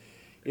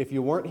If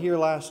you weren't here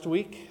last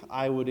week,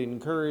 I would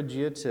encourage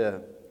you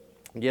to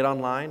get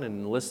online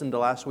and listen to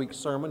last week's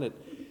sermon.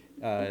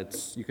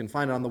 You can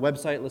find it on the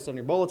website, listed on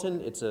your bulletin.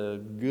 It's a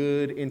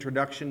good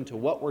introduction to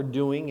what we're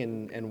doing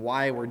and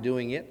why we're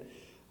doing it.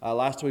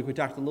 Last week we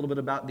talked a little bit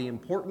about the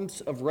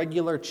importance of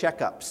regular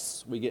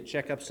checkups. We get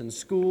checkups in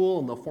school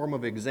in the form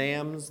of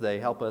exams. They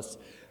help us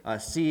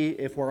see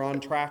if we're on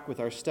track with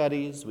our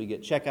studies. We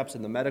get checkups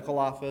in the medical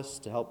office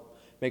to help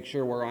make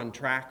sure we're on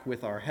track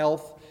with our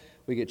health.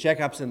 We get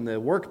checkups in the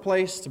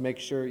workplace to make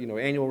sure,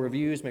 annual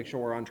reviews, make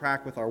sure we're on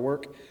track with our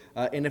work.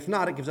 And if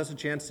not, it gives us a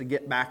chance to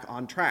get back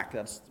on track.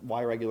 That's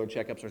why regular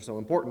checkups are so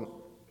important.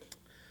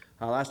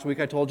 Last week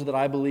I told you that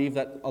I believe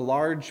that a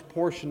large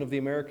portion of the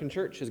American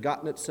church has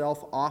gotten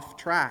itself off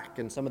track,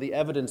 and some of the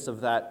evidence of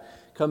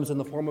that comes in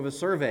the form of a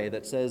survey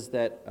that says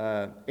that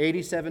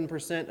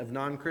 87% of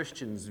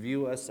non-Christians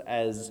view us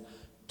as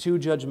too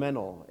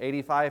judgmental,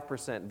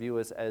 85% view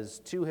us as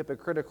too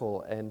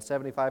hypocritical, and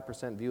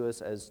 75% view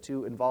us as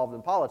too involved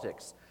in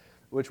politics,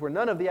 which were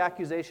none of the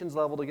accusations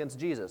leveled against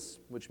Jesus,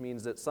 which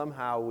means that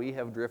somehow we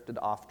have drifted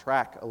off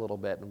track a little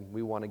bit, and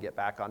we want to get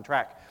back on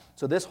track.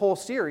 So this whole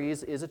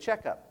series is a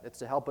checkup. It's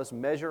to help us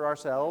measure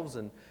ourselves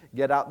and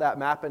get out that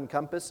map and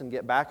compass and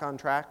get back on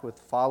track with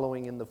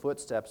following in the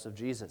footsteps of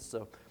Jesus.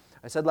 So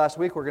I said last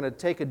week we're going to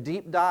take a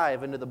deep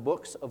dive into the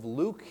books of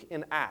Luke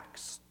and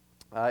Acts.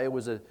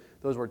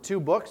 Those were two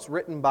books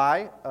written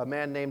by a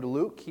man named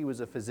Luke. He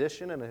was a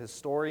physician and a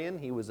historian.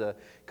 He was a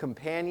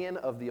companion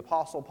of the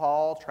Apostle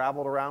Paul,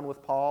 traveled around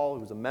with Paul. He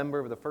was a member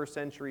of the first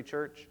century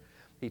church.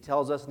 He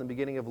tells us in the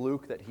beginning of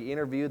Luke that he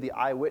interviewed the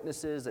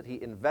eyewitnesses, that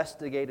he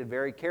investigated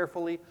very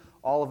carefully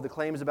all of the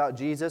claims about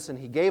Jesus, and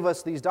he gave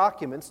us these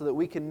documents so that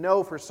we can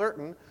know for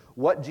certain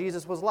what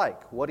Jesus was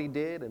like, what he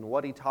did and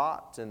what he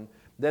taught, and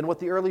then what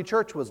the early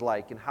church was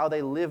like and how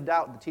they lived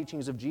out the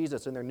teachings of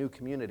Jesus in their new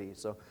community.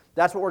 So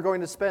that's what we're going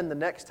to spend the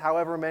next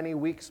however many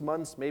weeks,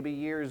 months, maybe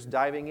years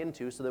diving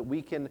into so that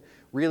we can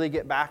really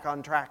get back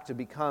on track to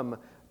become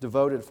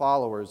devoted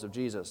followers of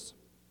Jesus.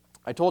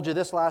 I told you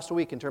this last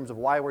week in terms of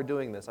why we're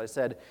doing this. I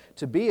said,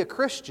 to be a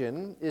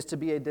Christian is to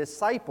be a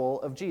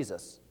disciple of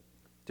Jesus.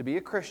 To be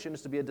a Christian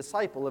is to be a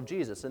disciple of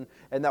Jesus. And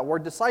that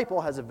word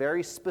disciple has a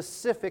very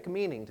specific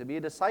meaning. To be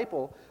a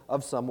disciple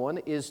of someone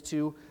is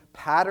to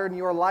pattern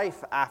your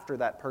life after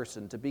that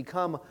person, to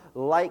become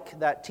like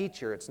that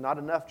teacher. It's not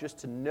enough just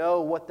to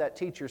know what that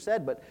teacher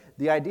said, but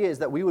the idea is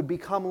that we would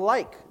become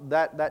like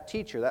that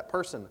teacher, that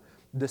person.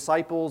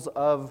 Disciples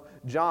of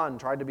John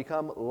tried to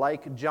become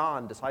like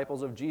John.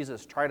 Disciples of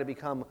Jesus try to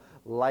become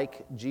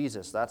like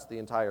Jesus. That's the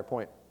entire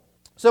point.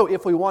 So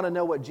if we want to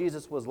know what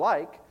Jesus was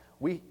like,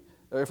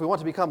 if we want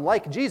to become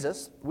like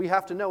Jesus, we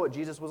have to know what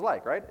Jesus was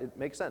like, right? It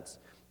makes sense.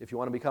 If you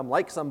want to become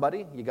like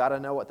somebody, you got to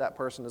know what that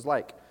person is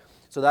like.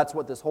 So that's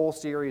what this whole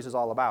series is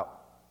all about.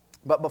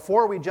 But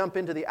before we jump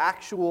into the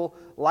actual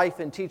life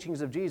and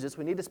teachings of Jesus,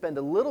 we need to spend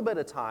a little bit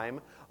of time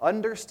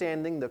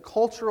understanding the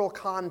cultural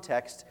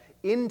context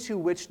into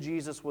which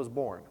Jesus was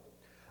born.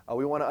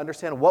 We want to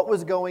understand what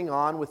was going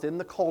on within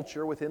the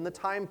culture, within the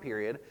time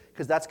period,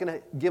 because that's going to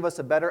give us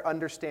a better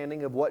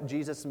understanding of what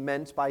Jesus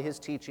meant by his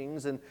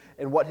teachings and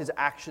what his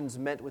actions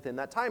meant within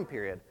that time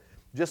period.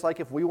 Just like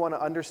if we want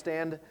to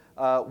understand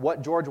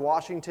what George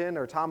Washington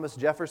or Thomas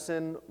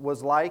Jefferson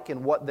was like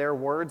and what their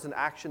words and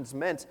actions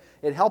meant,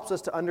 it helps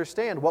us to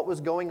understand what was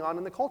going on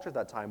in the culture at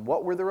that time.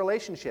 What were the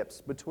relationships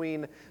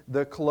between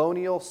the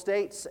colonial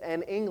states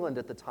and England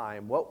at the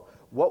time?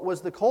 What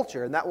was the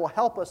culture? And that will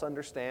help us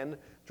understand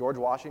George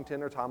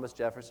Washington or Thomas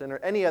Jefferson or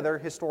any other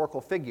historical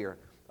figure.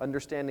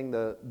 Understanding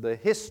the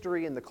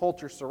history and the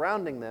culture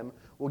surrounding them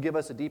will give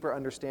us a deeper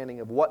understanding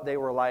of what they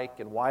were like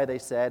and why they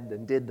said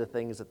and did the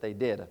things that they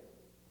did.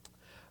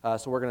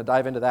 So we're going to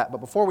dive into that. But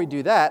before we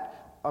do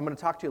that, I'm going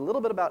to talk to you a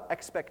little bit about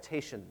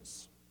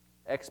expectations.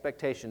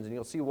 Expectations, and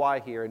you'll see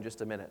why here in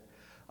just a minute.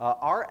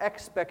 Our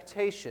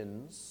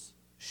expectations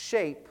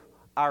shape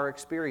our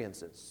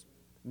experiences.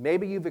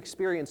 Maybe you've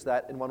experienced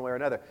that in one way or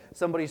another.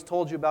 Somebody's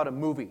told you about a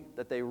movie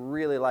that they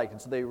really liked,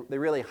 and so they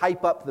really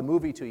hype up the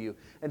movie to you.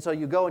 And so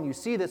you go and you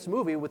see this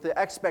movie with the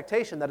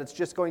expectation that it's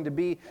just going to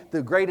be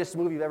the greatest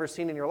movie you've ever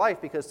seen in your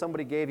life because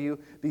somebody gave you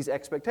these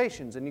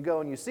expectations. And you go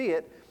and you see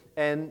it,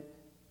 and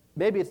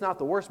maybe it's not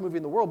the worst movie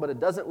in the world, but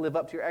it doesn't live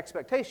up to your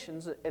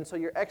expectations, and so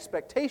your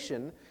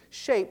expectation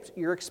shaped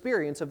your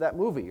experience of that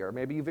movie. Or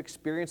maybe you've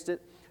experienced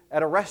it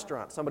at a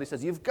restaurant. Somebody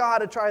says, you've got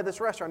to try this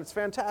restaurant, it's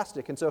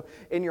fantastic. And so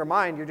in your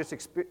mind, you're just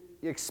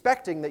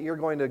expecting that you're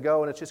going to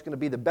go and it's just going to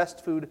be the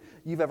best food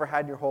you've ever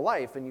had in your whole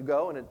life. And you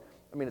go, and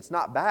it's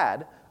not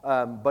bad,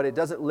 but it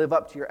doesn't live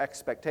up to your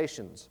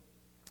expectations.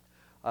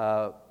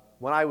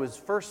 When I was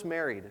first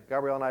married,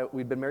 Gabrielle and I,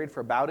 we'd been married for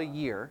about a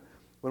year.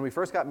 When we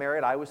first got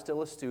married, I was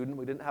still a student.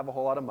 We didn't have a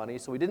whole lot of money,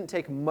 so we didn't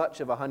take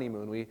much of a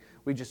honeymoon.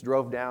 We just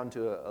drove down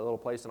to a little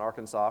place in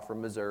Arkansas from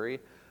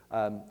Missouri.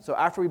 So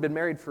after we'd been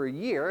married for a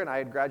year and I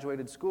had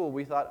graduated school,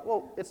 we thought,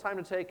 well, it's time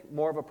to take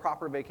more of a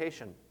proper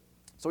vacation.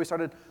 So we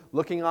started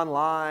looking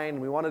online.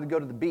 We wanted to go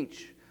to the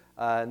beach.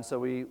 And so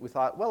we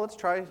thought, well, let's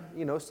try,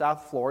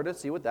 South Florida,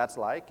 see what that's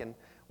like. And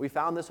we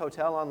found this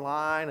hotel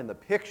online, and the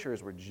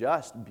pictures were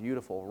just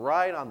beautiful,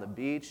 right on the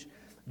beach.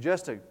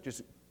 The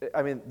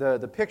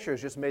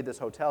pictures just made this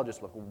hotel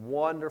just look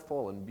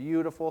wonderful and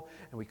beautiful,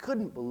 and we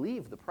couldn't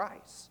believe the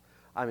price.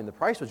 I mean, the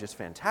price was just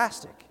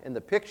fantastic, and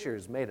the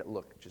pictures made it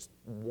look just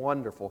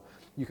wonderful.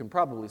 You can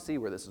probably see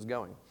where this is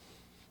going.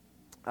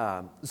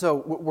 So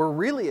we're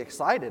really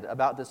excited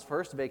about this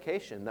first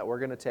vacation that we're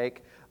going to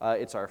take.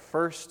 It's our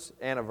first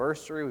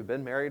anniversary. We've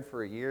been married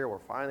for a year. We're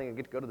finally going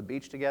to get to go to the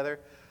beach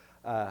together.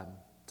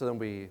 So then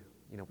we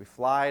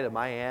fly to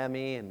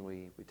Miami, and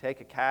we take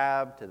a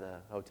cab to the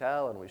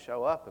hotel, and we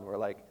show up, and we're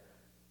like,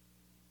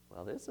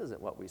 well, this isn't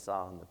what we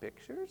saw in the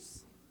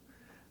pictures.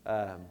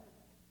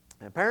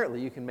 Apparently,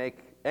 you can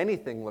make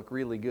anything look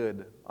really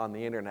good on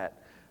the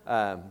internet,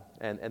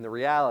 and the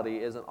reality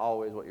isn't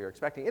always what you're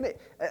expecting. And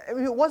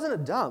it wasn't a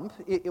dump.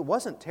 It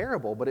wasn't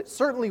terrible, but it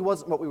certainly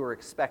wasn't what we were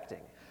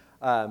expecting.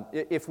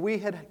 If we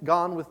had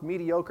gone with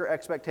mediocre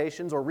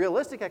expectations or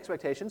realistic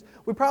expectations,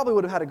 we probably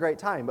would have had a great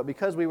time. But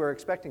because we were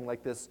expecting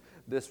like this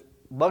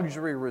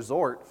luxury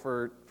resort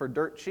for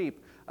dirt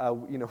cheap,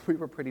 we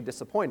were pretty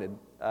disappointed.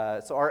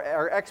 So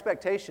our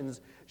expectations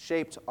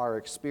shaped our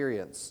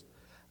experience.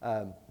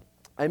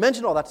 I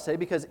mention all that to say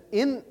because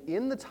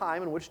in the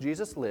time in which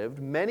Jesus lived,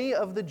 many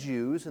of the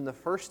Jews in the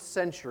first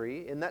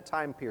century, in that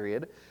time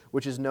period,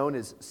 which is known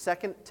as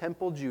Second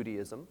Temple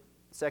Judaism,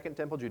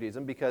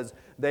 because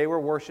they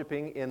were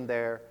worshiping in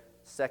their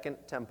second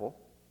temple.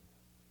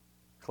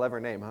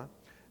 Clever name, huh?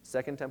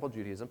 Second Temple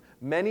Judaism.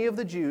 Many of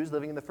the Jews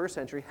living in the first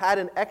century had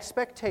an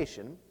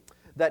expectation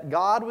that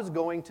God was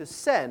going to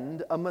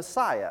send a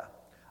Messiah,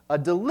 a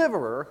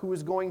deliverer who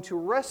was going to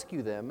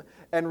rescue them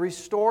and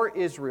restore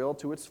Israel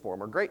to its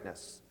former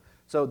greatness.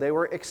 So they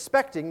were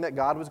expecting that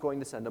God was going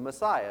to send a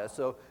Messiah.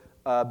 So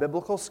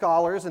biblical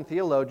scholars and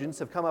theologians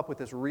have come up with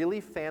this really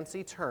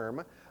fancy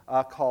term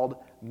called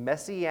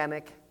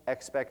messianic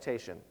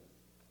expectation.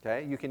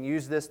 Okay, you can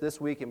use this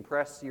week,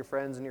 impress your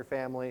friends and your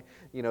family.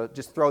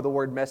 Just throw the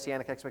word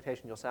messianic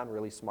expectation. You'll sound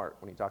really smart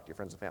when you talk to your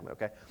friends and family,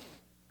 okay?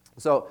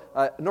 So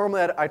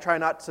normally I try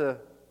not to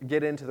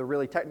get into the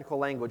really technical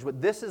language,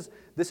 but this is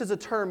a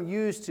term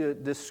used to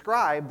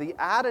describe the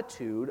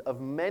attitude of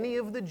many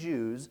of the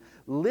Jews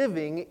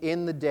living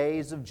in the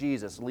days of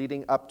Jesus,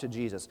 leading up to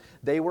Jesus.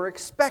 They were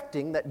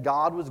expecting that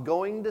God was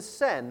going to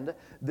send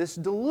this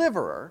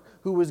deliverer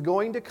who was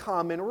going to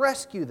come and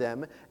rescue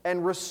them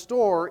and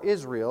restore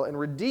Israel and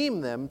redeem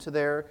them to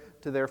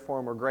their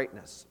former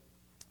greatness.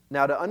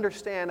 Now, to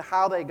understand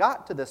how they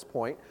got to this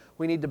point,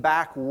 we need to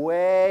back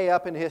way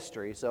up in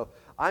history. So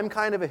I'm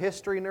kind of a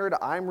history nerd.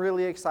 I'm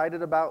really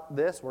excited about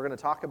this. We're going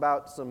to talk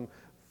about some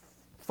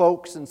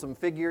folks and some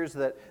figures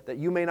that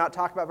you may not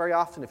talk about very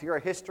often. If you're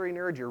a history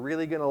nerd, you're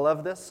really going to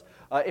love this.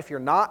 If you're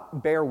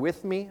not, bear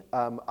with me.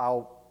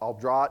 I'll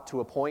draw it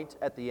to a point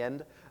at the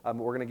end.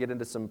 We're going to get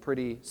into some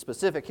pretty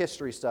specific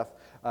history stuff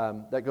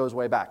that goes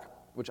way back,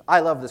 which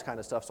I love this kind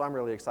of stuff, so I'm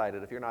really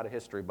excited. If you're not a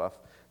history buff,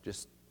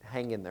 just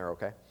hang in there,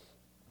 okay?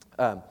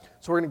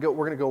 So we're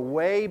going to go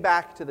way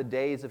back to the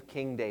days of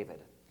King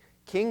David.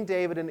 King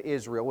David in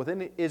Israel,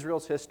 within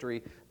Israel's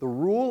history, the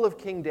rule of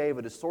King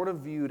David is sort of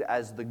viewed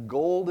as the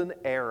golden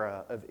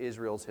era of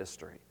Israel's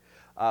history.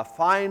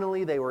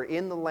 Finally, they were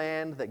in the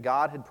land that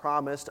God had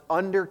promised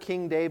under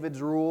King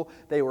David's rule.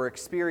 They were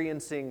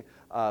experiencing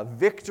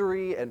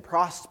victory and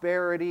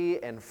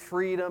prosperity and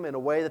freedom in a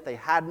way that they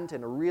hadn't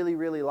in a really,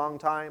 really long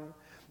time.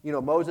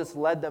 Moses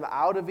led them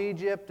out of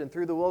Egypt and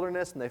through the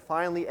wilderness, and they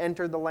finally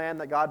entered the land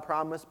that God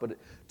promised, but it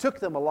took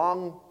them a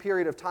long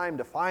period of time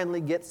to finally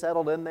get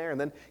settled in there.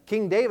 And then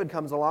King David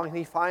comes along, and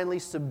he finally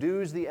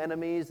subdues the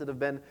enemies that have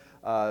been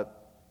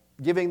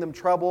giving them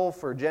trouble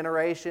for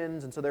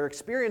generations. And so they're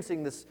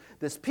experiencing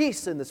this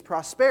peace and this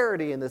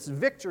prosperity and this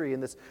victory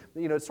and this,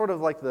 it's sort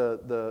of like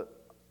the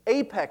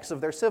apex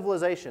of their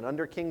civilization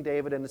under King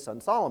David and his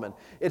son Solomon.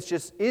 It's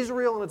just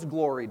Israel in its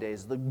glory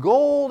days, the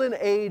golden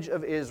age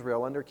of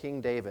Israel under King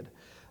David.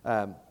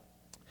 And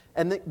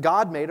that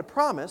God made a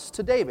promise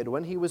to David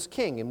when he was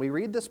king. And we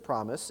read this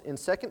promise in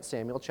 2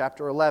 Samuel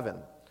chapter 11,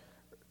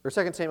 or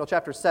 2 Samuel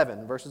chapter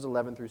 7, verses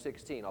 11 through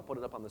 16. I'll put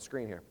it up on the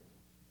screen here.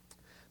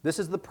 This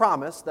is the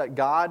promise that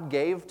God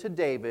gave to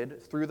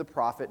David through the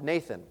prophet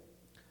Nathan.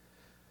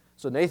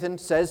 So Nathan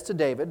says to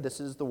David,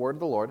 this is the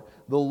word of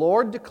the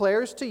Lord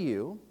declares to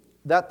you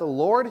that the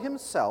Lord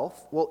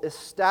himself will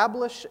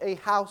establish a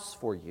house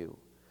for you.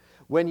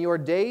 When your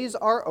days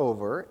are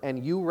over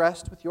and you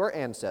rest with your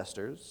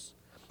ancestors,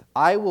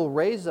 I will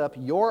raise up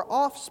your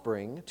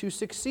offspring to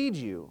succeed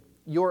you,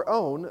 your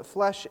own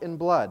flesh and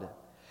blood,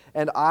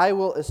 and I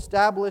will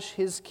establish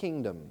his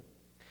kingdom.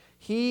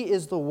 He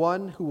is the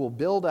one who will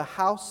build a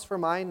house for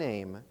my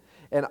name,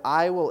 and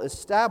I will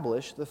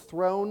establish the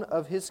throne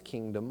of his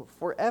kingdom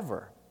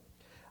forever.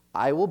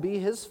 I will be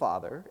his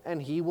father,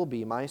 and he will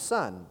be my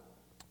son.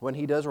 When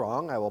he does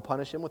wrong, I will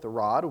punish him with a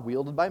rod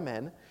wielded by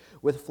men,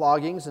 with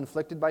floggings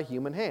inflicted by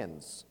human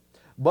hands.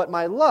 But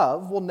my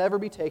love will never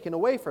be taken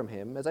away from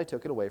him, as I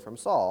took it away from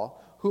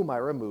Saul, whom I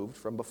removed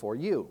from before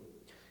you.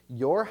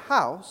 Your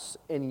house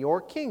and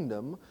your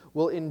kingdom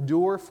will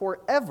endure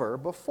forever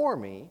before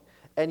me,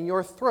 and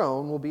your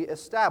throne will be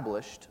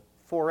established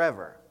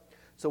forever.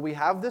 So we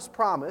have this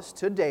promise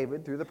to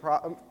David through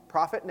the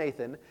prophet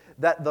Nathan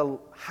that the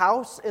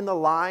house in the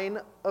line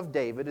of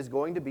David is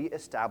going to be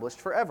established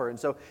forever. And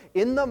so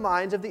in the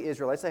minds of the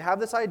Israelites, they have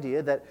this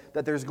idea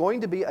that there's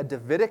going to be a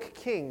Davidic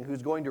king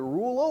who's going to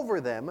rule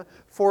over them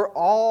for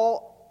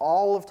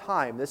all of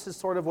time. This is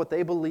sort of what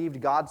they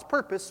believed God's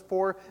purpose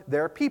for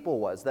their people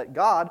was, that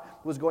God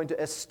was going to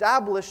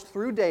establish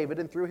through David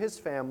and through his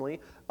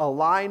family a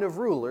line of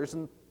rulers,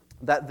 and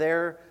that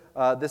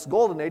this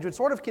golden age would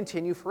sort of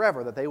continue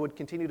forever, that they would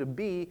continue to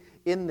be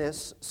in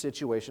this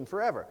situation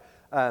forever.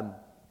 And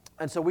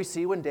so we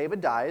see when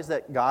David dies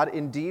that God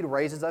indeed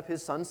raises up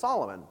his son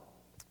Solomon.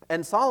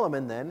 And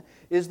Solomon then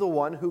is the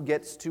one who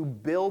gets to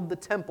build the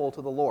temple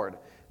to the Lord.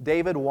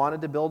 David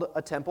wanted to build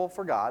a temple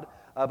for God,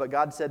 but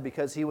God said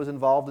because he was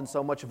involved in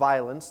so much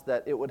violence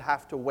that it would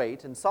have to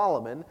wait. And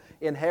Solomon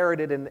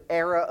inherited an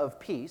era of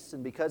peace,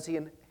 and because he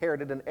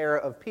inherited an era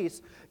of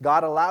peace,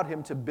 God allowed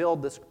him to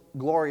build this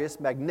glorious,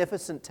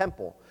 magnificent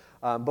temple.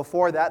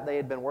 Before that, they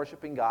had been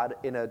worshiping God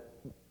in a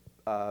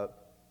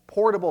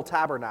portable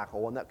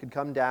tabernacle, one that could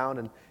come down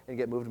and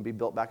get moved and be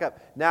built back up.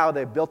 Now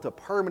they've built a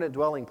permanent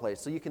dwelling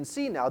place. So you can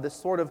see now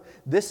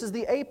this is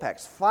the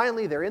apex.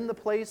 Finally, they're in the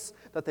place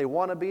that they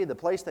want to be, the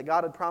place that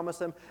God had promised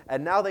them,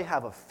 and now they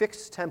have a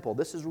fixed temple.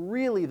 This is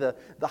really the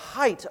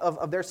height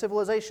of their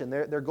civilization,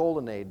 their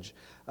golden age.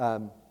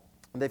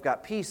 They've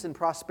got peace and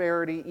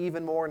prosperity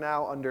even more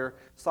now under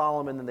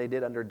Solomon than they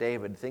did under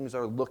David. Things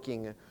are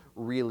looking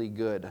really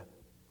good.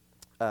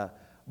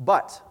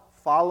 But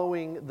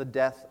following the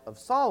death of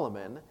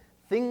Solomon,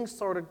 things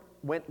sort of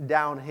went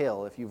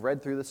downhill. If you've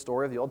read through the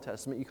story of the Old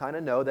Testament, you kind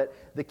of know that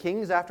the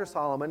kings after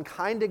Solomon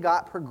kind of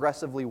got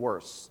progressively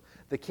worse.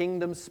 The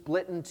kingdom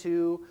split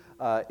into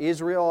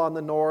Israel on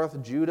the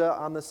north, Judah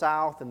on the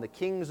south, and the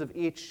kings of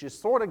each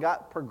just sort of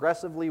got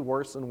progressively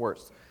worse and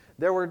worse.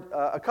 There were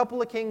a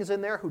couple of kings in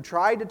there who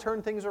tried to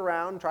turn things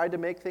around, tried to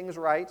make things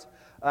right,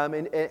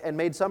 and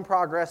made some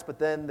progress, but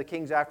then the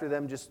kings after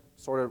them just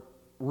sort of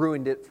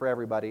ruined it for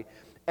everybody.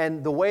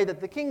 And the way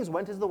that the kings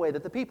went is the way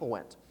that the people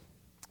went.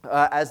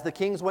 As the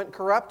kings went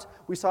corrupt,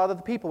 we saw that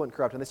the people went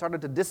corrupt, and they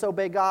started to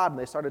disobey God, and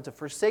they started to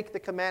forsake the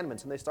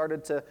commandments, and they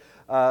started to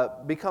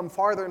become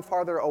farther and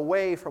farther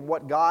away from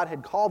what God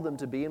had called them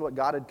to be and what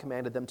God had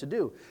commanded them to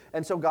do.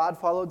 And so God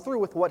followed through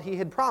with what he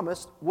had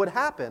promised would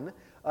happen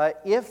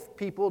if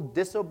people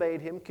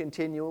disobeyed him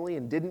continually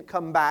and didn't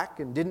come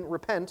back and didn't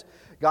repent.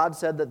 God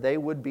said that they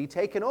would be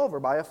taken over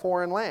by a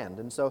foreign land,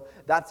 and so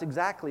that's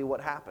exactly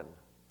what happened.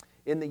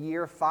 In the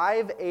year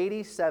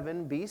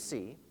 587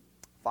 BC,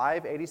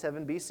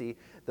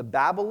 the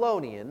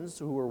Babylonians,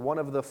 who were one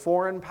of the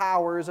foreign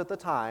powers at the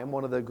time,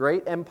 one of the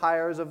great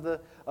empires of the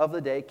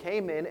day,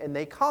 came in and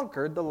they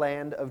conquered the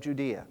land of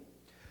Judea.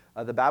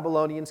 The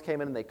Babylonians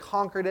came in and they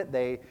conquered it.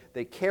 They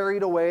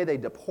carried away, they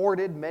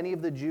deported many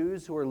of the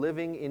Jews who were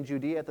living in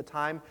Judea at the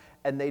time,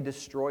 and they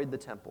destroyed the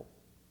temple.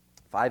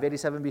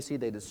 587 BC,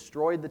 they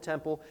destroyed the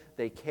temple.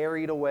 They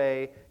carried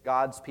away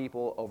God's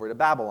people over to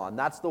Babylon.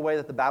 That's the way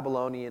that the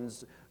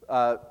Babylonians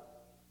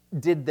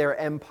did their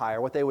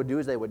empire. What they would do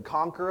is they would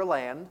conquer a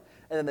land,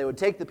 and then they would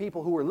take the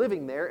people who were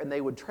living there, and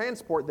they would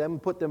transport them,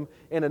 put them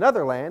in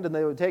another land, and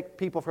they would take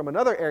people from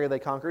another area they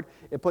conquered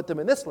and put them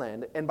in this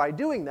land. And by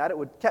doing that, it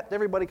would kept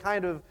everybody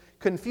kind of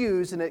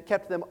confused, and it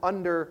kept them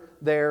under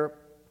their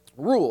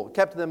rule,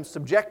 kept them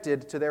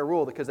subjected to their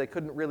rule because they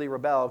couldn't really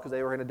rebel because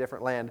they were in a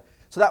different land.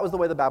 So that was the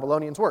way the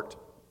Babylonians worked.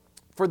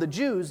 For the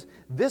Jews,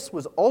 this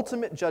was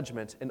ultimate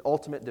judgment and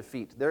ultimate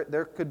defeat.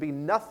 There could be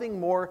nothing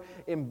more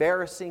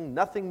embarrassing,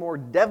 nothing more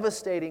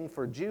devastating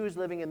for Jews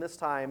living in this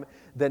time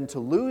than to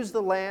lose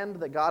the land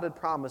that God had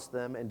promised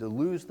them and to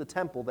lose the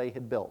temple they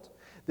had built.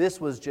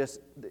 This was just,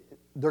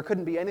 there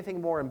couldn't be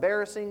anything more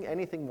embarrassing,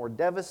 anything more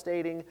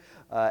devastating,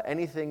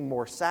 anything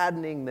more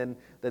saddening than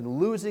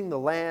losing the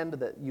land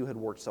that you had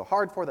worked so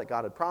hard for, that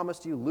God had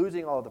promised you,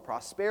 losing all of the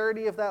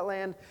prosperity of that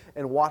land,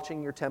 and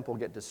watching your temple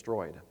get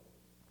destroyed.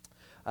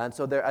 And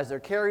so as they're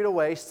carried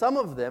away, some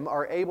of them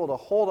are able to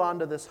hold on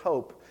to this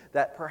hope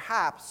that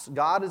perhaps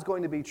God is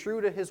going to be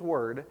true to his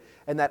word,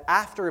 and that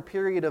after a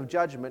period of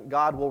judgment,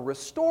 God will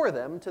restore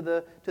them to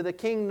the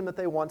kingdom that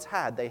they once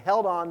had. They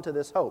held on to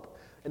this hope.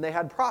 And they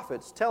had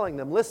prophets telling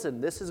them, listen,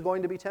 this is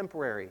going to be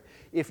temporary.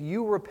 If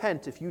you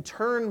repent, if you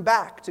turn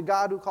back to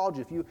God who called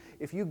you,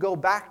 if you go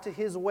back to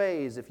his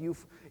ways, if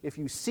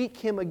you seek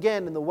him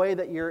again in the way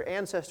that your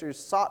ancestors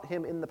sought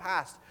him in the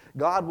past,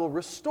 God will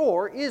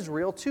restore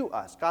Israel to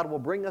us. God will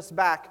bring us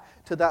back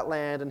to that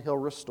land, and he'll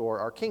restore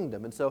our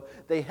kingdom. And so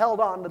they held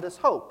on to this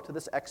hope, to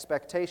this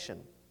expectation.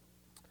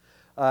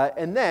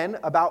 And then,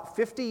 about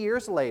 50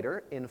 years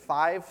later, in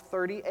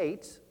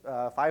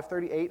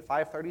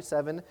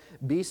 537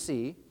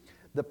 BC,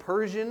 the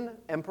Persian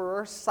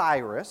Emperor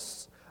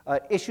Cyrus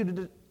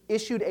issued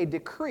a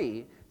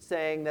decree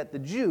saying that the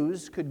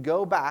Jews could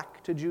go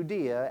back to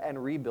Judea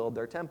and rebuild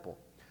their temple.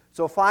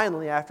 So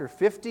finally, after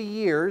 50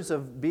 years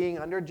of being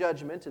under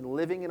judgment and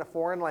living in a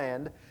foreign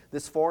land,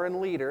 this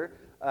foreign leader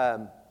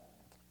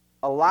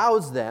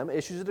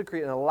issues a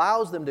decree, and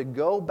allows them to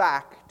go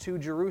back to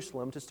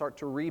Jerusalem to start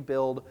to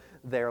rebuild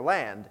their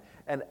land.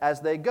 And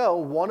as they go,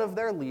 one of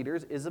their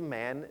leaders is a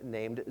man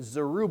named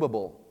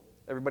Zerubbabel.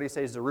 Everybody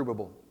say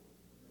Zerubbabel.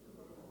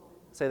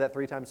 Say that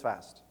 3 times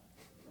fast.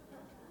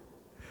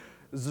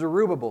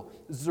 Zerubbabel.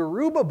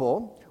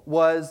 Zerubbabel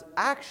was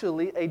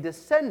actually a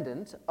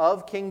descendant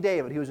of King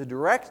David. He was a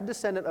direct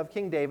descendant of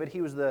King David.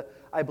 He was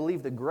I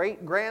believe, the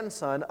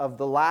great-grandson of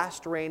the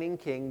last reigning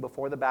king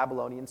before the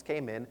Babylonians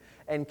came in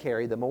and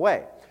carried them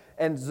away.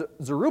 And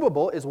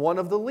Zerubbabel is one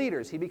of the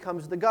leaders. He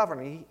becomes the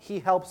governor. He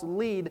helps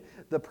lead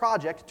the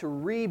project to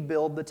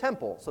rebuild the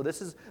temple. So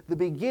this is the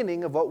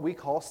beginning of what we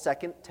call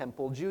Second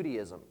Temple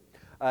Judaism.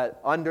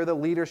 Under the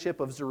leadership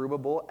of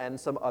Zerubbabel and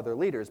some other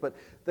leaders. But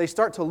they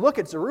start to look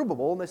at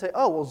Zerubbabel and they say,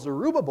 oh, well,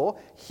 Zerubbabel,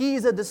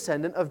 he's a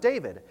descendant of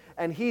David.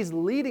 And he's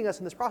leading us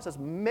in this process.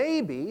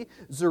 Maybe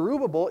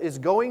Zerubbabel is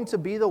going to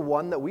be the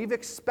one that we've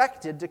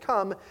expected to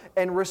come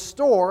and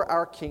restore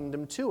our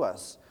kingdom to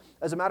us.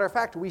 As a matter of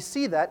fact, we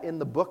see that in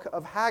the book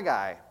of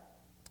Haggai.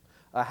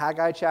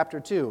 Haggai chapter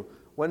 2.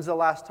 When's the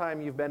last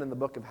time you've been in the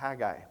book of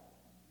Haggai?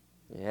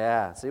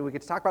 Yeah, see, we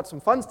get to talk about some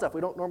fun stuff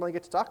we don't normally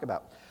get to talk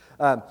about.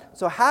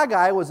 So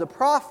Haggai was a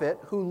prophet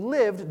who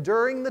lived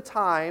during the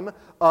time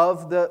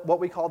of what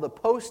we call the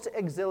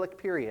post-exilic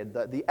period,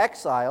 the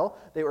exile.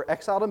 They were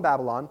exiled in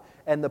Babylon,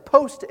 and the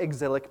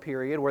post-exilic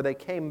period where they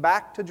came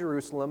back to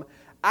Jerusalem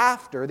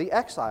after the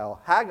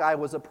exile. Haggai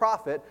was a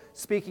prophet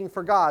speaking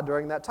for God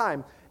during that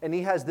time, and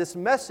he has this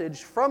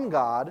message from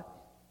God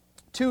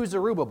to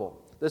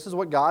Zerubbabel. This is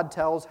what God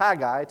tells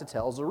Haggai to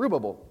tell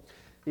Zerubbabel.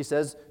 He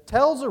says,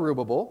 "Tell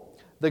Zerubbabel,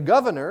 the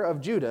governor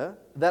of Judah,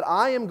 that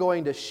I am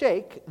going to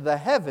shake the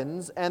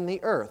heavens and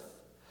the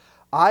earth.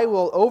 I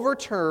will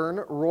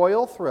overturn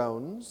royal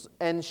thrones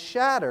and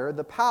shatter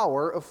the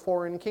power of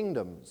foreign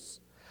kingdoms.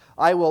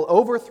 I will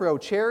overthrow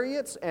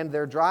chariots and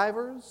their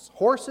drivers.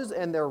 Horses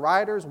and their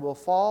riders will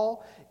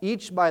fall,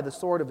 each by the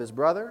sword of his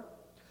brother.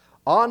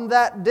 On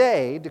that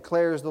day,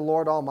 declares the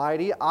Lord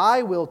Almighty,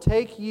 I will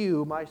take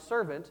you, my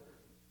servant,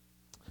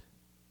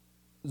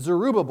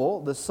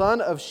 Zerubbabel, the son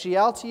of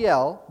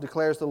Shealtiel,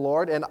 declares the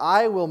Lord, and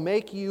I will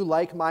make you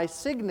like my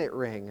signet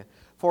ring,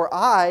 for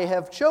I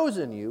have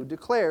chosen you,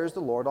 declares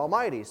the Lord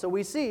Almighty." So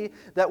we see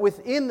that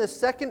within the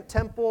Second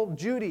Temple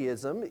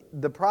Judaism,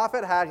 the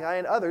prophet Haggai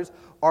and others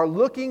are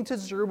looking to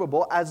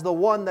Zerubbabel as the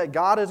one that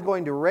God is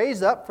going to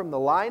raise up from the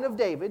line of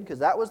David, because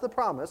that was the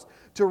promise,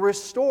 to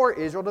restore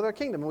Israel to their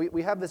kingdom.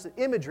 We have this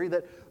imagery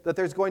that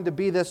there's going to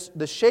be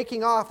the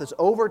shaking off, this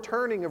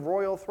overturning of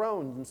royal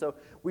thrones. And so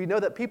we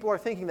know that people are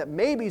thinking that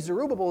maybe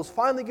Zerubbabel is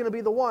finally going to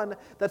be the one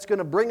that's going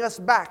to bring us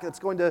back, that's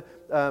going to...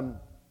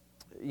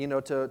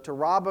 to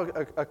rob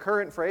a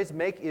current phrase,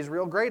 make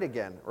Israel great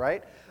again,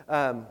 right?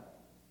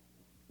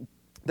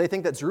 They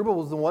think that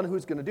Zerubbabel is the one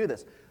who's going to do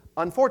this.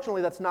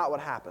 Unfortunately, that's not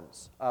what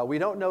happens. We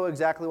don't know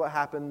exactly what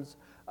happens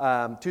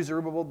to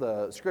Zerubbabel.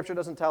 The scripture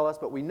doesn't tell us,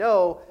 but we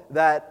know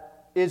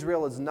that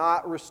Israel is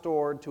not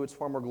restored to its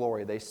former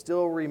glory. They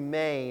still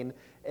remain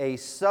a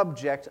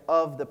subject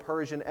of the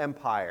Persian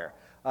Empire.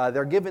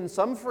 They're given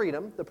some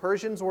freedom. The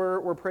Persians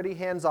were pretty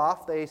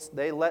hands-off.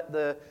 They let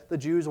the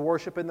Jews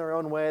worship in their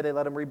own way. They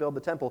let them rebuild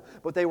the temple.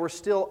 But they were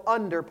still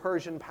under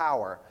Persian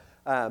power.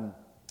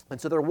 And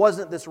so there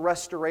wasn't this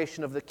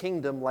restoration of the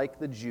kingdom like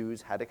the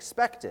Jews had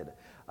expected.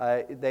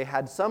 They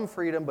had some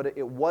freedom, but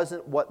it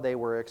wasn't what they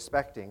were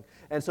expecting.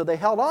 And so they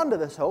held on to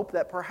this hope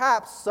that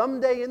perhaps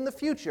someday in the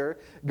future,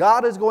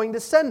 God is going to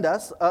send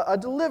us a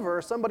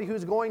deliverer, somebody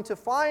who's going to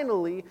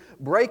finally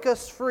break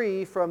us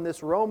free from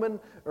this Roman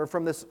or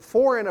from this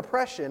foreign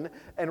oppression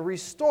and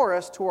restore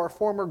us to our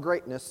former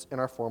greatness and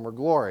our former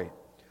glory.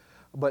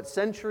 But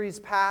centuries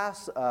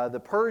pass.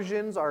 The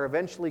Persians are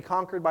eventually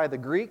conquered by the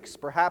Greeks.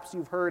 Perhaps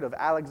you've heard of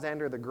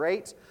Alexander the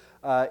Great.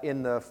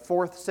 In the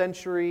 4th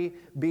century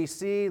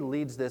BC,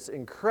 leads this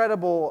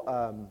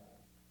incredible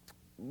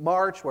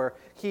march where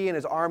he and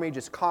his army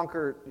just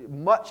conquer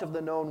much of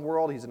the known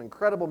world. He's an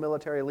incredible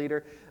military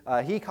leader.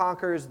 He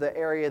conquers the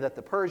area that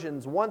the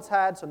Persians once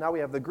had, so now we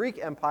have the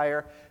Greek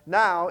Empire.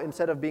 Now,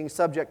 instead of being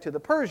subject to the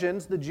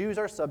Persians, the Jews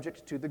are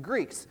subject to the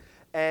Greeks.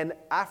 And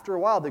after a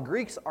while, the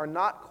Greeks are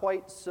not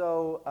quite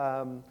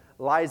so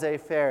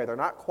laissez-faire. They're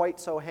not quite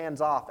so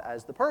hands-off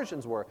as the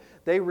Persians were.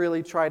 They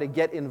really try to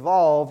get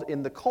involved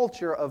in the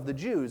culture of the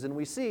Jews. And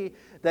we see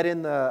that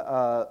in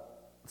the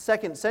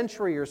 2nd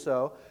century or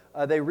so,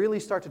 they really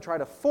start to try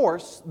to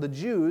force the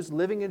Jews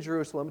living in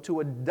Jerusalem to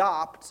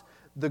adopt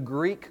the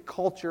Greek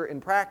culture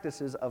and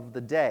practices of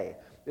the day.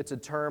 It's a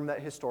term that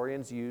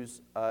historians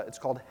use. It's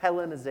called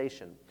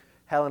Hellenization.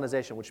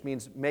 Hellenization, which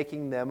means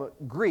making them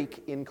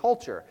Greek in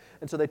culture.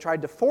 And so they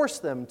tried to force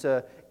them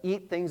to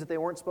eat things that they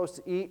weren't supposed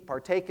to eat,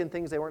 partake in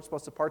things they weren't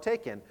supposed to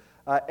partake in.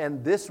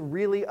 And this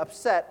really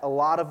upset a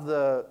lot of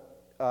the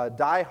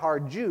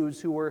die-hard Jews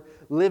who were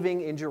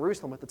living in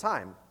Jerusalem at the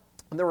time.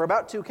 And there were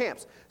about 2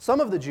 camps. Some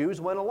of the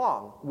Jews went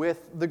along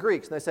with the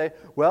Greeks. And they say,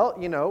 well,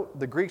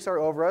 the Greeks are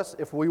over us.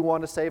 If we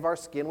want to save our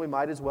skin, we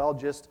might as well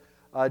just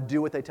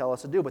do what they tell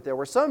us to do. But there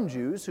were some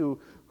Jews who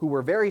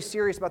were very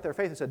serious about their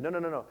faith and said,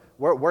 no,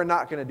 we're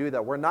not going to do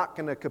that. We're not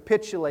going to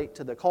capitulate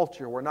to the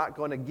culture. We're not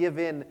going to give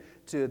in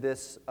to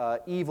this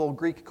evil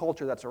Greek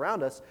culture that's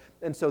around us.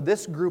 And so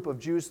this group of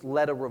Jews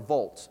led a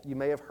revolt. You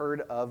may have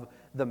heard of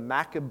the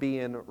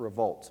Maccabean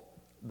Revolt.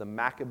 The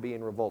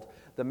Maccabean Revolt.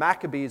 The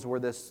Maccabees were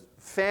this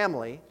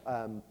family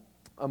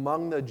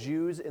among the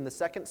Jews in the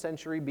 2nd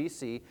century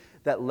BC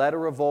that led a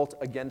revolt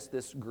against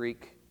this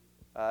Greek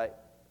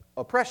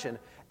oppression,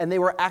 and they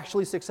were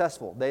actually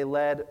successful. They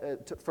led,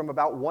 from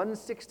about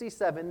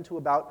 167 to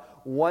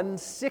about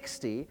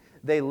 160,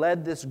 they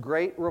led this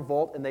great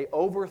revolt, and they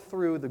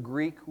overthrew the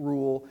Greek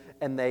rule,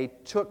 and they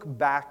took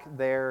back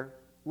their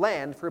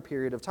land for a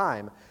period of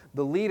time.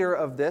 The leader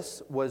of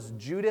this was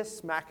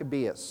Judas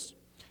Maccabeus.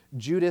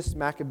 Judas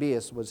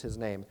Maccabeus was his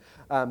name.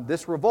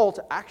 This revolt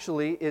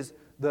actually is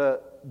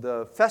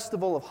the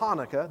festival of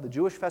Hanukkah, the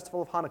Jewish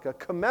festival of Hanukkah,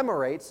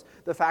 commemorates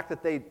the fact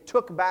that they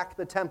took back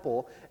the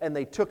temple and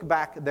they took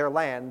back their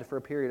land for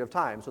a period of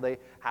time. So they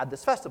had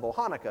this festival,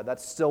 Hanukkah.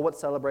 That's still what's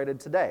celebrated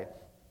today,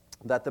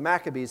 that the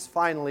Maccabees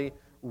finally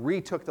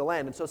retook the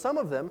land. And so some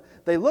of them,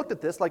 they looked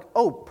at this like,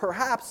 oh,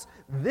 perhaps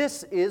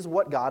this is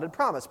what God had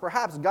promised.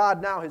 Perhaps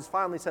God now has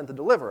finally sent the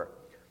deliverer.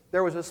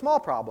 There was a small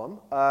problem.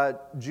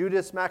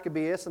 Judas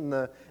Maccabeus and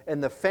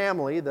the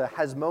family, the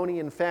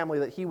Hasmonean family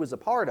that he was a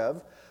part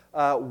of,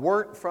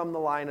 weren't from the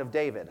line of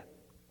David.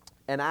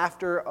 And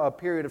after a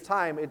period of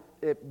time,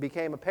 it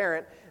became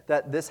apparent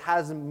that this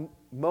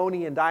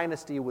Hasmonean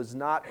dynasty was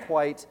not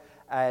quite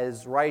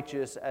as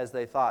righteous as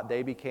they thought.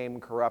 They became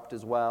corrupt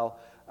as well.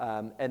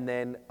 And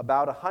then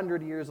about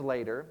 100 years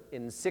later,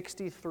 in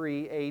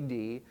 63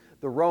 AD,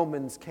 the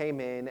Romans came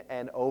in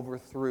and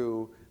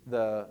overthrew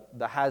the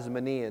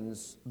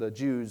Hasmoneans, the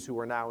Jews who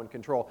were now in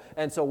control.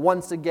 And so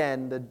once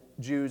again, the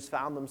Jews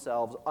found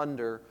themselves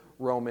under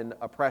Roman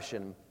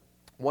oppression.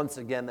 Once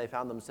again, they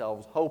found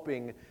themselves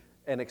hoping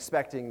and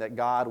expecting that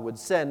God would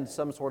send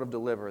some sort of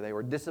deliverer. They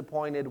were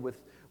disappointed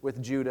with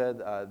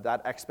Judah.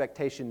 That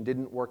expectation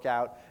didn't work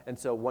out. And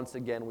so once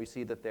again, we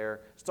see that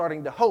they're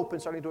starting to hope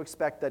and starting to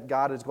expect that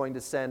God is going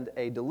to send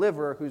a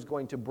deliverer who's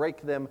going to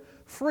break them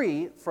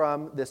free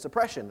from this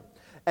oppression.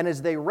 And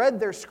as they read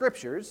their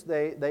scriptures,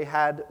 they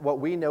had what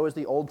we know as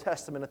the Old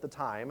Testament at the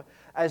time.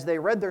 As they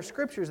read their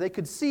scriptures, they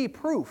could see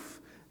proof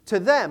to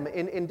them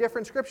in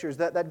different scriptures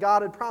that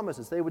God had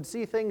promised us. They would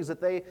see things that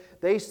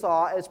they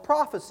saw as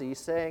prophecy,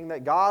 saying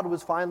that God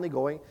was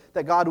finally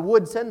that God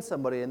would send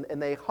somebody,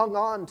 and they hung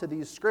on to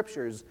these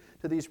scriptures,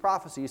 to these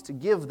prophecies, to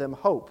give them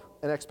hope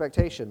and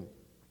expectation.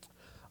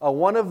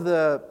 One of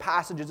the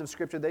passages of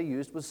scripture they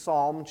used was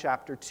Psalm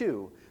chapter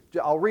 2.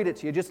 I'll read it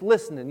to you. Just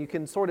listen, and you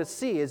can sort of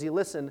see as you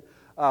listen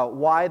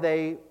why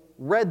they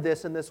read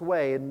this in this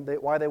way and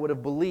why they would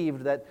have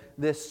believed that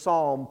this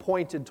psalm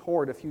pointed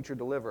toward a future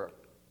deliverer.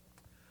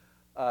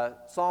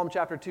 Psalm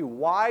chapter 2,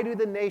 why do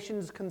the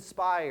nations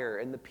conspire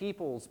and the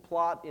peoples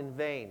plot in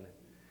vain?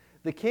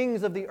 The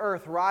kings of the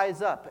earth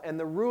rise up and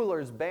the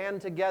rulers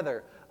band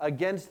together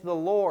against the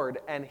Lord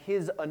and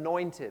His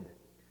anointed.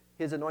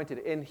 His anointed.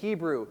 In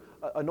Hebrew,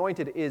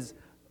 anointed is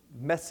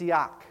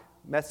Messiah,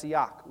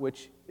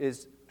 which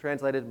is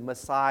translated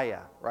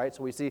Messiah, right?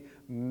 So we see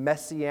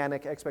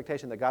messianic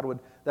expectation that God would,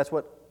 that's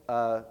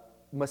what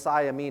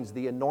Messiah means,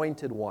 the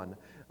anointed one.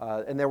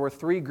 And there were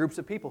three groups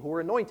of people who were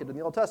anointed in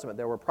the Old Testament.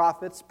 There were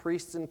prophets,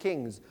 priests, and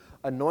kings,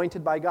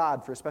 anointed by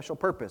God for a special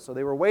purpose. So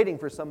they were waiting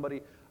for somebody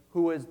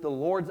who is the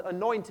Lord's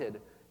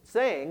anointed,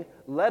 saying,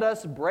 let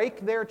us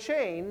break their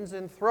chains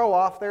and throw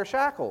off their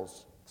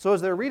shackles. So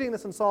as they're reading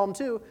this in Psalm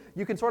 2,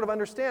 you can sort of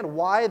understand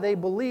why they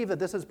believe that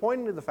this is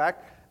pointing to the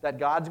fact that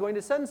God's going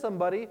to send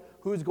somebody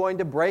who's going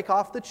to break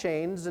off the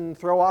chains and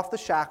throw off the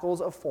shackles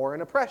of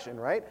foreign oppression,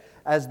 right?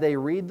 As they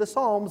read the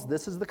Psalms,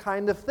 this is the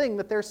kind of thing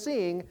that they're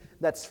seeing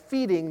that's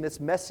feeding this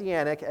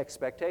messianic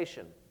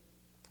expectation.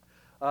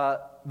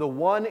 The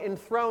one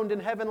enthroned in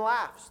heaven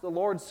laughs. The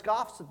Lord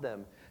scoffs at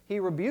them.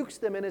 He rebukes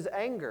them in His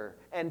anger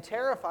and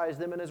terrifies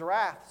them in His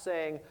wrath,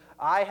 saying,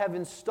 I have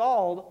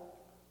installed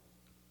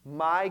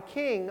my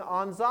king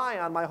on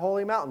Zion, my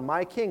holy mountain.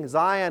 My king.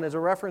 Zion is a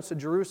reference to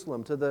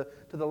Jerusalem, to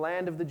the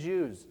land of the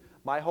Jews,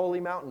 my holy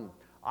mountain.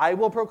 I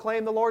will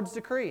proclaim the Lord's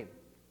decree.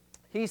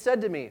 He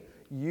said to me,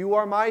 you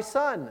are my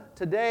son.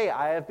 Today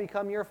I have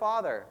become your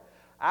father.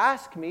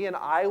 Ask me, and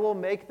I will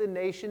make the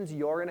nations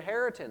your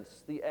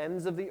inheritance, the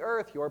ends of the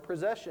earth your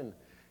possession.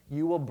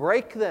 You will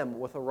break them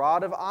with a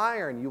rod of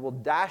iron. You will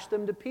dash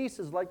them to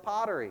pieces like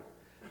pottery.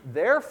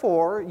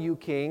 Therefore, you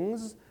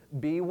kings,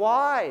 be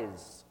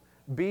wise.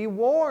 Be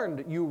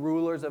warned, you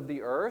rulers of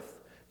the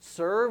earth.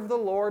 Serve the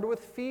Lord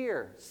with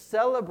fear.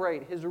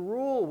 Celebrate His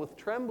rule with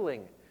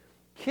trembling.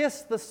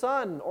 Kiss the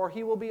Son, or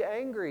He will be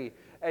angry,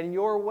 and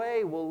your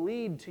way will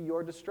lead to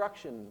your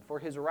destruction, for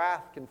His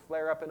wrath can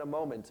flare up in a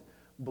moment.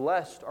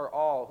 Blessed are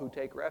all who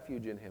take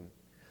refuge in Him.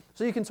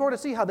 So you can sort of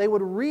see how they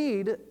would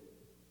read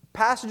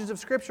passages of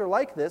Scripture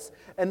like this,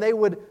 and they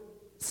would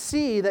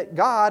see that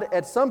God,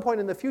 at some point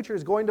in the future,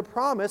 is going to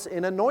promise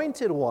an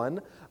anointed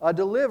one, a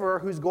deliverer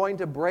who's going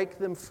to break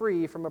them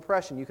free from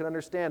oppression. You can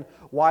understand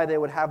why they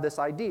would have this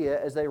idea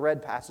as they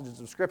read passages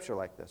of Scripture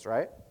like this,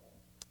 right?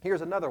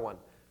 Here's another one.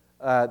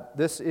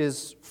 This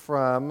is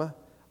from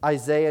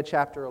Isaiah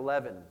chapter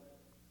 11.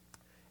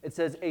 It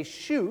says, "A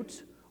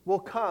shoot will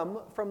come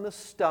from the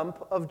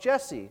stump of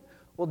Jesse."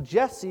 Well,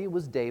 Jesse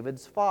was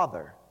David's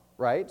father,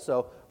 right?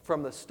 So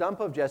from the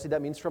stump of Jesse,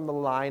 that means from the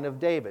line of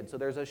David. So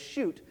there's a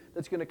shoot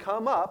that's going to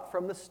come up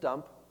from the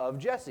stump of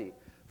Jesse.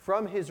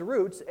 From his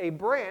roots, a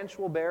branch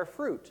will bear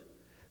fruit.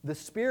 The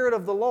Spirit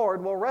of the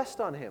Lord will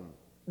rest on him,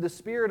 the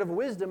Spirit of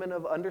wisdom and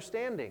of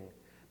understanding,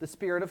 the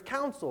Spirit of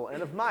counsel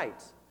and of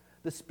might,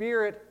 the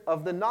Spirit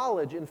of the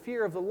knowledge and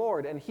fear of the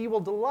Lord, and he will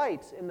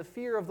delight in the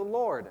fear of the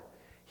Lord.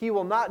 He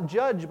will not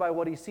judge by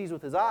what he sees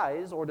with his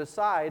eyes or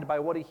decide by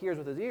what he hears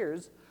with his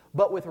ears,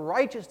 but with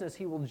righteousness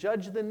he will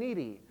judge the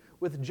needy.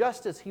 With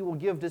justice he will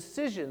give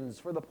decisions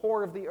for the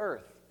poor of the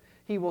earth.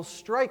 He will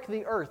strike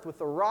the earth with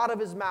the rod of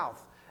his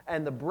mouth,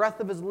 and the breath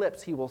of his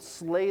lips he will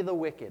slay the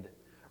wicked.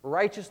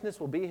 Righteousness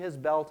will be his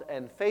belt,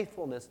 and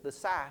faithfulness the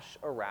sash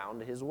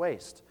around his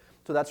waist.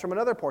 So that's from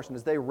another portion.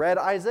 As they read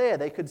Isaiah,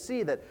 they could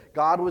see that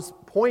God was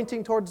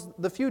pointing towards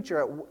the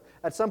future.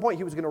 At some point,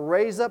 he was going to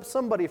raise up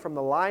somebody from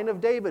the line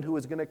of David who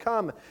was going to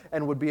come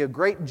and would be a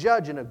great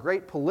judge and a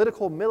great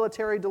political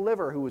military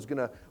deliverer who was going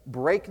to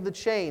break the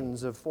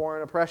chains of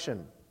foreign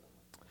oppression.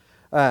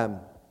 And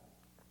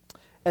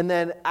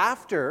then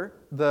after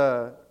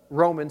the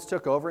Romans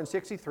took over in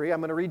 63, I'm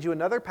going to read you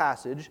another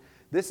passage.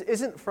 This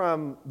isn't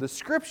from the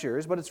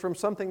Scriptures, but it's from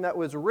something that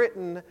was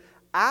written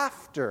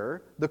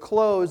after the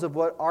close of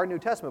what our New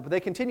Testament, but they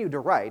continued to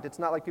write. It's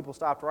not like people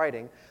stopped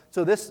writing.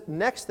 So this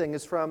next thing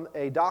is from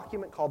a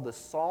document called the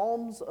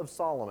Psalms of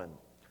Solomon.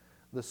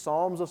 The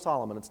Psalms of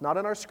Solomon. It's not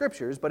in our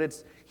Scriptures, but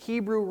it's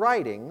Hebrew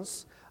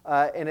writings,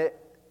 and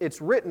it's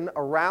written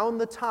around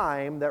the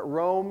time that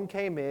Rome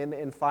came in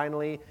and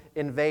finally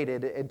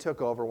invaded and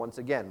took over once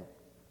again.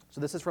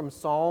 So this is from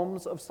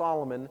Psalms of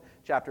Solomon,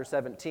 chapter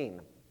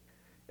 17.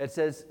 It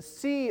says,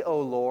 "See, O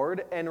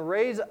Lord, and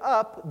raise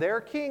up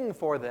their king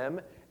for them,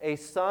 a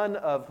son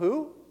of"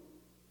 who?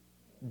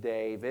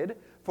 David.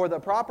 "For the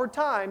proper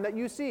time that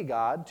you see,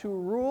 God, to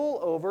rule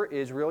over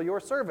Israel your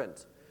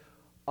servant.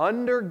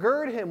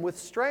 Undergird him with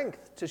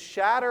strength to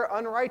shatter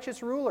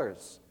unrighteous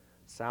rulers."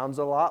 Sounds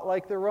a lot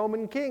like the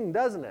Roman king,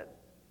 doesn't it?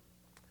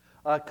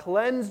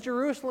 "Cleanse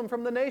Jerusalem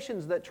from the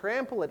nations that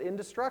trample it in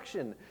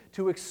destruction,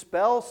 to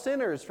expel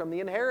sinners from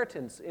the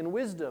inheritance in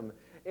wisdom,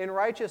 in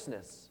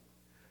righteousness.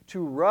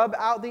 To rub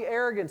out the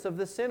arrogance of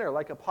the sinner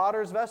like a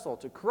potter's vessel,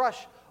 to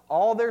crush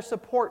all their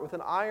support with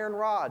an iron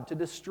rod, to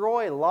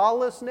destroy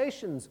lawless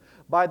nations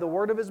by the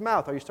word of his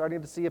mouth." Are you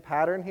starting to see a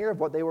pattern here of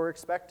what they were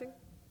expecting?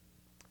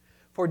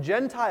 "For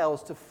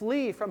Gentiles to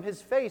flee from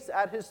his face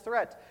at his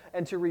threat,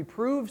 and to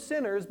reprove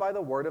sinners by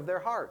the word of their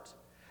heart.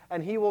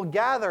 And he will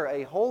gather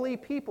a holy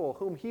people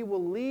whom he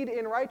will lead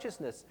in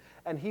righteousness,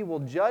 and he will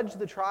judge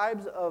the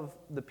tribes of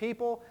the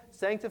people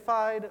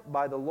sanctified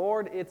by the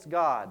Lord its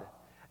God.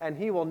 And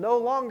he will no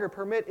longer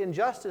permit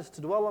injustice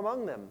to dwell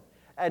among them.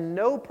 And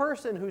no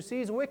person who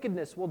sees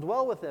wickedness will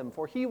dwell with them,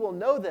 for he will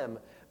know them,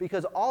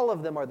 because all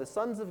of them are the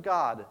sons of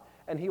God.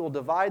 And he will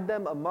divide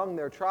them among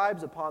their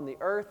tribes upon the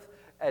earth,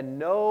 and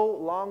no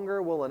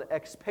longer will an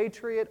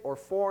expatriate or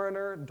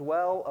foreigner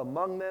dwell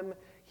among them.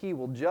 He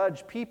will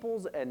judge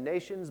peoples and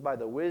nations by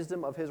the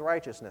wisdom of his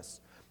righteousness."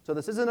 So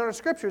this isn't in our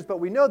Scriptures, but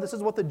we know this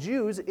is what the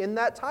Jews in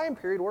that time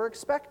period were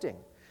expecting.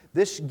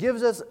 This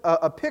gives us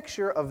a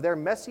picture of their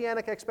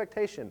messianic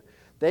expectation.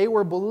 They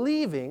were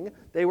believing,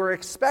 they were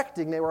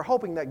expecting, they were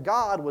hoping that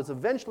God was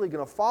eventually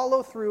going to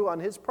follow through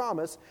on his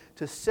promise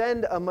to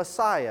send a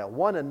Messiah,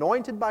 one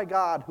anointed by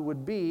God who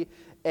would be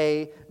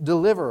a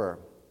deliverer.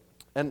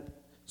 And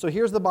so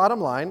here's the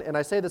bottom line, and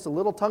I say this a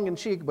little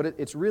tongue-in-cheek, but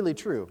it's really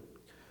true.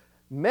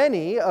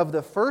 Many of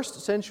the first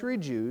century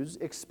Jews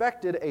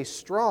expected a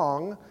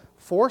strong,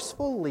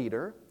 forceful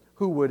leader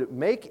who would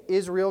make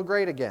Israel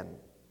great again.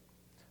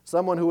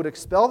 Someone who would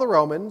expel the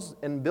Romans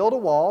and build a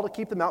wall to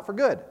keep them out for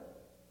good.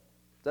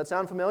 Does that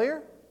sound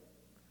familiar?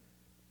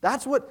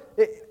 That's what,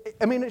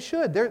 it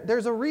should.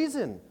 There's a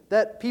reason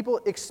that people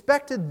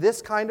expected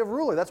this kind of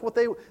ruler. That's what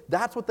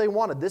they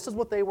wanted. This is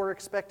what they were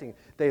expecting.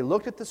 They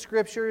looked at the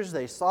Scriptures.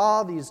 They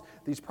saw these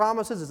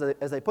promises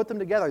as they put them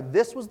together.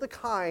 This was the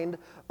kind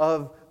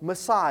of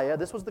Messiah.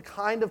 This was the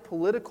kind of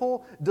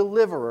political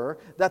deliverer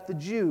that the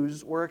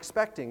Jews were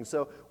expecting.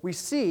 So we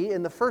see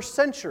in the first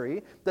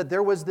century that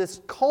there was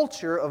this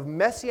culture of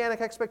messianic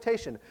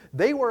expectation.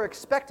 They were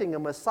expecting a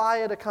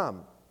Messiah to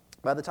come.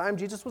 By the time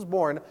Jesus was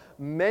born,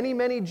 many,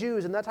 many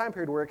Jews in that time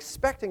period were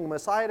expecting a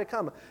Messiah to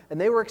come, and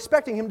they were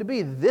expecting him to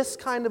be this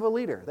kind of a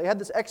leader. They had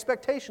this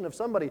expectation of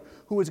somebody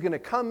who was going to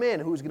come in,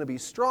 who was going to be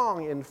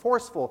strong and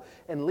forceful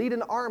and lead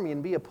an army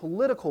and be a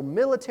political,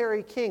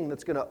 military king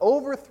that's going to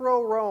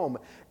overthrow Rome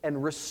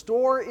and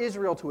restore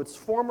Israel to its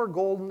former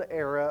golden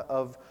era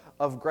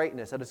of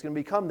greatness, that it's going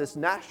to become this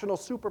national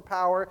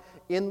superpower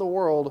in the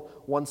world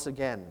once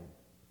again.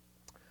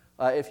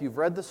 If you've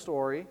read the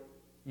story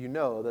you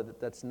know that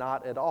that's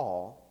not at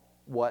all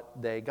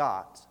what they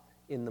got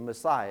in the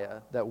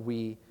Messiah that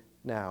we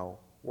now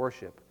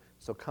worship.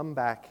 So come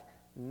back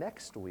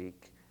next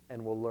week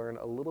and we'll learn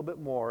a little bit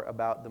more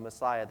about the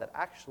Messiah that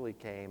actually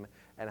came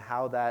and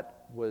how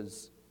that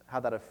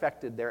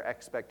affected their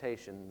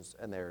expectations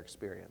and their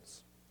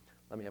experience.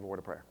 Let me have a word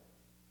of prayer.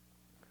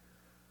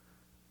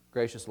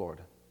 Gracious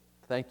Lord,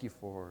 thank you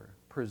for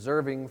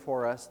preserving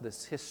for us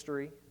this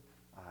history.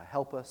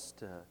 Help us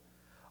to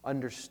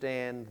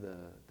understand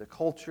the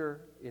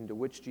culture into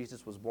which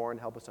Jesus was born.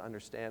 Help us to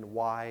understand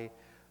why,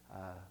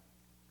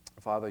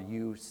 Father,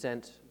 you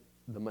sent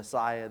the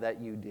Messiah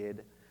that you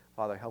did.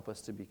 Father, help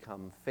us to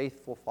become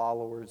faithful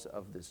followers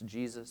of this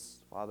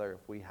Jesus. Father,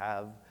 if we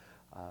have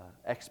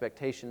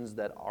expectations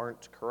that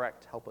aren't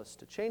correct, help us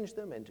to change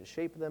them and to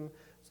shape them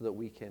so that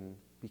we can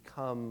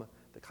become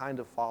the kind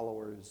of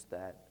followers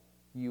that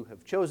you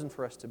have chosen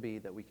for us to be,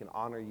 that we can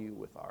honor you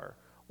with our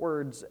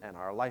words and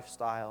our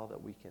lifestyle,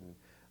 that we can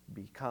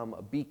become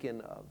a beacon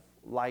of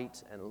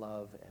light and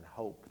love and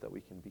hope, that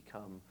we can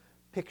become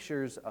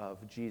pictures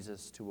of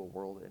Jesus to a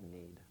world in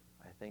need.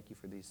 I thank you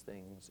for these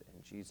things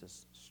in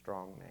Jesus'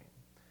 strong name.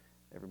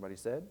 Everybody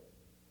said?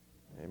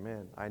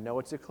 Amen. I know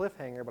it's a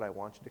cliffhanger, but I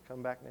want you to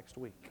come back next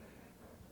week.